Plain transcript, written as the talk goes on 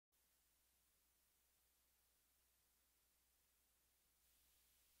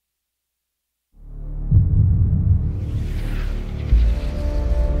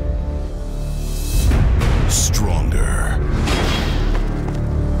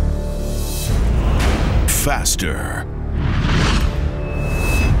faster,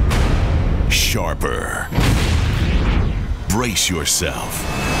 sharper. Brace yourself.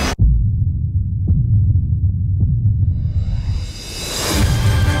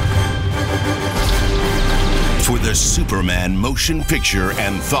 For the Superman Motion Picture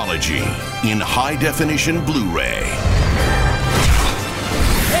Anthology in high-definition Blu-ray.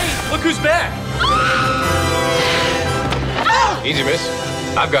 Hey, look who's back! Easy, miss.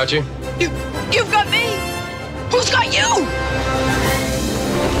 I've got you. You've got me! Who's got you?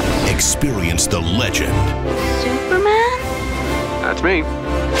 Experience the legend. Superman? That's me.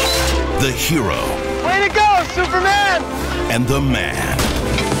 The hero. Way to go, Superman! And the man.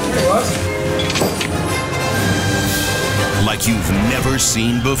 Like you've never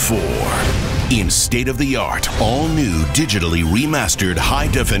seen before. In state-of-the-art, all-new, digitally remastered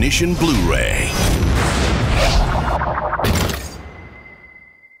high-definition Blu-ray.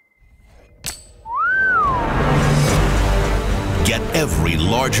 Get every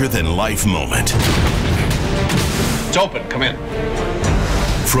larger-than-life moment. It's open. Come in.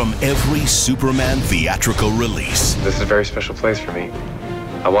 From every Superman theatrical release. This is a very special place for me.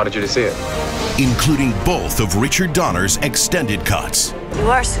 I wanted you to see it. Including both of Richard Donner's extended cuts. You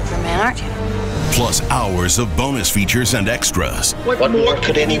are Superman, aren't you? Plus hours of bonus features and extras. What more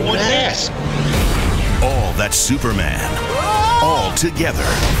could anyone ask? All that's Superman. All together.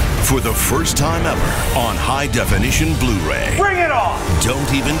 For the first time ever on high-definition Blu-ray. Bring it on!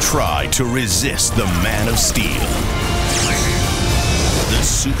 Don't even try to resist the Man of Steel. The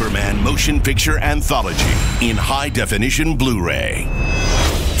Superman Motion Picture Anthology in high-definition Blu-ray.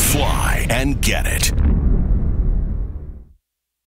 Fly and get it.